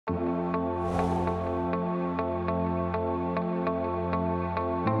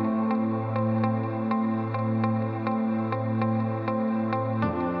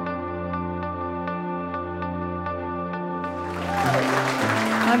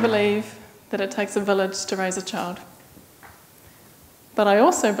believe that it takes a village to raise a child. But I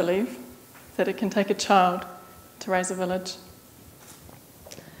also believe that it can take a child to raise a village.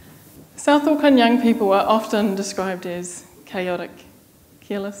 South Auckland young people are often described as chaotic,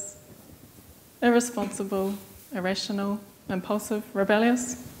 careless, irresponsible, irrational, impulsive,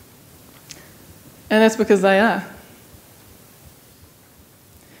 rebellious. And that's because they are.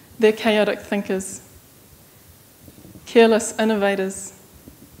 They're chaotic thinkers, careless innovators,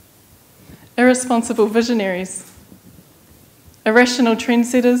 irresponsible visionaries, irrational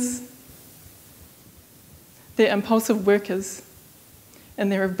trendsetters. They're impulsive workers,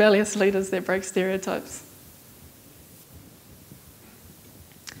 and they're rebellious leaders that break stereotypes.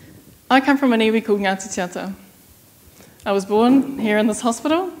 I come from an iwi called Ngati Te Ata. I was born here in this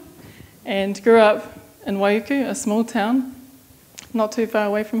hospital and grew up in Waiuku, a small town not too far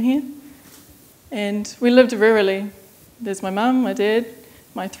away from here. And we lived rurally. There's my mum, my dad,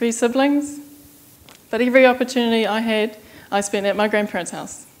 my 3 siblings. But every opportunity I had, I spent at my grandparents'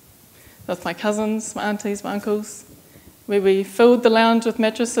 house with my cousins, my aunties, my uncles, where we filled the lounge with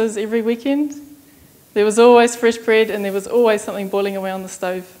mattresses every weekend. There was always fresh bread and there was always something boiling away on the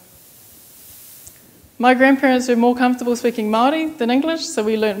stove. My grandparents were more comfortable speaking Māori than English, so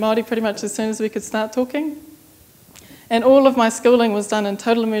we learnt Māori pretty much as soon as we could start talking. And all of my schooling was done in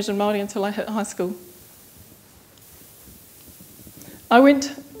total immersion Māori until I hit high school. I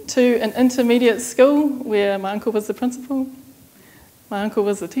went to an intermediate school where my uncle was the principal, my uncle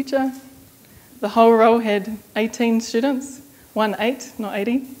was the teacher. The whole row had 18 students, 18, not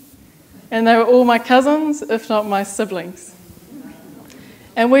 80. And they were all my cousins, if not my siblings.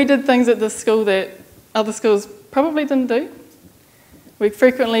 And we did things at this school that other schools probably didn't do. We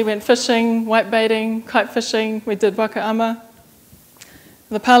frequently went fishing, whitebaiting, kite fishing, we did waka ama.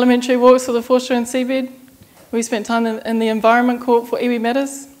 The parliamentary walks for the foreshore and seabed. We spent time in the environment court for iwi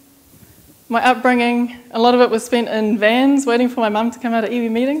matters. My upbringing, a lot of it was spent in vans waiting for my mum to come out of iwi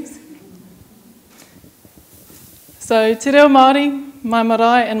meetings. So te reo Māori, my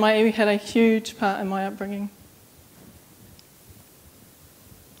marae and my iwi had a huge part in my upbringing.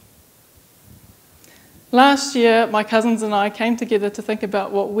 Last year, my cousins and I came together to think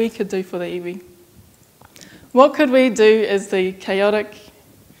about what we could do for the iwi. What could we do as the chaotic,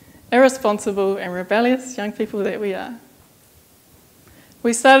 irresponsible and rebellious young people that we are?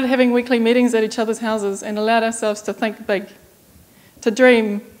 We started having weekly meetings at each other's houses and allowed ourselves to think big, to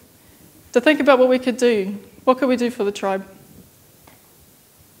dream, to think about what we could do. What could we do for the tribe?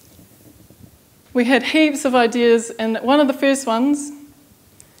 We had heaps of ideas, and one of the first ones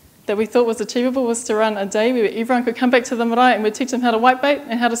that we thought was achievable was to run a day where everyone could come back to the marae and we'd teach them how to whitebait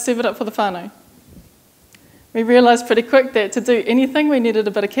and how to serve it up for the whānau. We realised pretty quick that to do anything we needed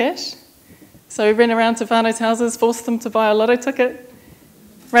a bit of cash. So we ran around to whānau's houses, forced them to buy a lotto ticket,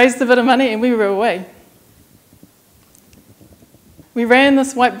 raised a bit of money and we were away. We ran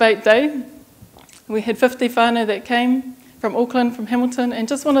this whitebait day. We had 50 whānau that came from Auckland, from Hamilton, and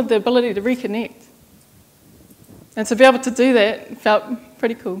just wanted the ability to reconnect. And to be able to do that felt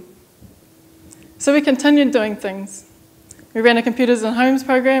pretty cool. So we continued doing things. We ran a computers and homes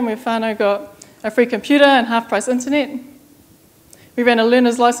program where whānau got a free computer and half-price internet. We ran a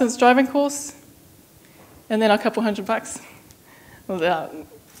learner's licence driving course, and then a couple $100 was out.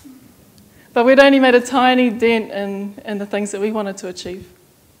 But we'd only made a tiny dent in the things that we wanted to achieve.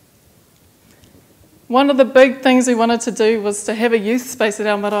 One of the big things we wanted to do was to have a youth space at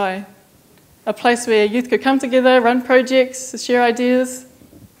our marae, a place where youth could come together, run projects, share ideas.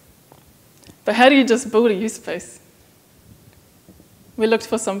 But how do you just build a youth space? We looked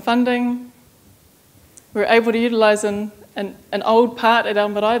for some funding. We were able to utilise an old part at our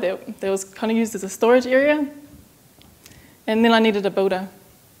marae that was kind of used as a storage area. And then I needed a builder.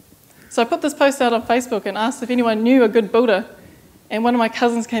 So I put this post out on Facebook and asked if anyone knew a good builder. And one of my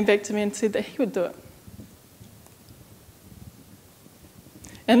cousins came back to me and said that he would do it.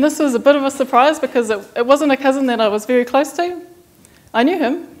 And this was a bit of a surprise because it wasn't a cousin that I was very close to. I knew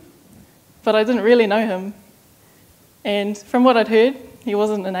him, but I didn't really know him. And from what I'd heard, he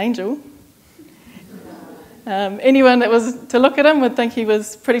wasn't an angel. Anyone that was to look at him would think he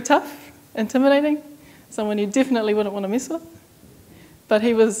was pretty tough, intimidating, someone you definitely wouldn't want to mess with. But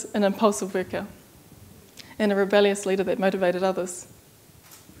he was an impulsive worker and a rebellious leader that motivated others.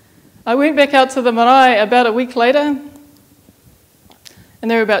 I went back out to the marae about a week later, and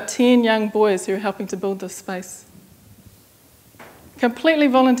there were about 10 young boys who were helping to build this space. Completely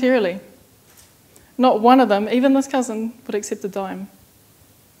voluntarily. Not one of them, even this cousin, would accept a dime.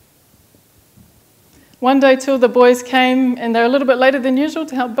 One day 2 of the boys came and they were a little bit later than usual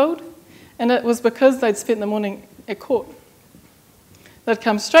to help build, and it was because they'd spent the morning at court. They'd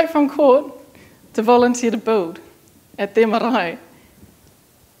come straight from court to volunteer to build at their marae.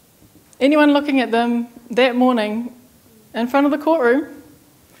 Anyone looking at them that morning in front of the courtroom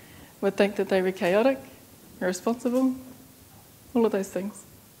would think that they were chaotic, irresponsible, all of those things.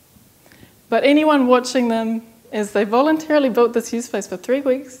 But anyone watching them as they voluntarily built this use space for 3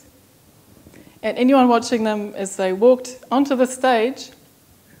 weeks, and anyone watching them as they walked onto the stage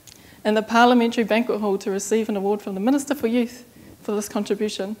in the parliamentary banquet hall to receive an award from the Minister for Youth for this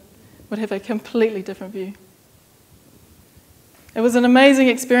contribution would have a completely different view. It was an amazing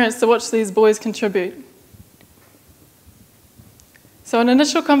experience to watch these boys contribute. So an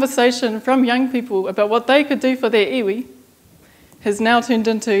initial conversation from young people about what they could do for their iwi has now turned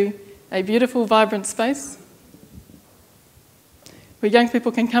into a beautiful, vibrant space where young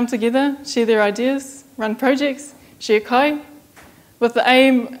people can come together, share their ideas, run projects, share kai, with the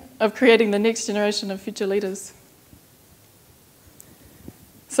aim of creating the next generation of future leaders.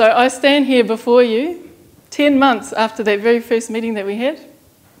 So I stand here before you 10 months after that very first meeting that we had.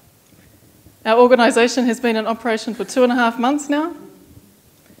 Our organisation has been in operation for 2.5 months now.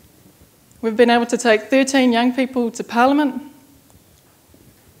 We've been able to take 13 young people to Parliament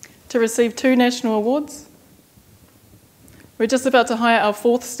to receive 2 national awards. We're just about to hire our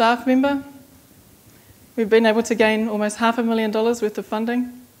 4th staff member. We've been able to gain almost $500,000 worth of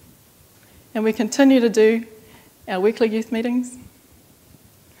funding. And we continue to do our weekly youth meetings.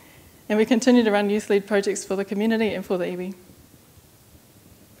 And we continue to run youth-led projects for the community and for the iwi.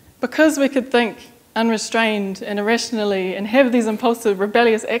 Because we could think unrestrained and irrationally and have these impulsive,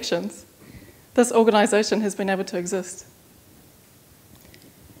 rebellious actions, this organisation has been able to exist.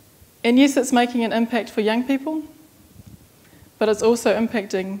 And yes, it's making an impact for young people, but it's also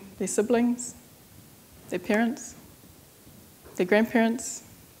impacting their siblings, their parents, their grandparents,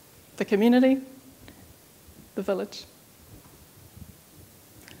 the community, the village.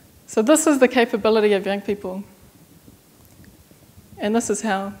 So this is the capability of young people, and this is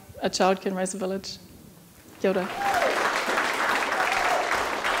how a child can raise a village. Kia ora.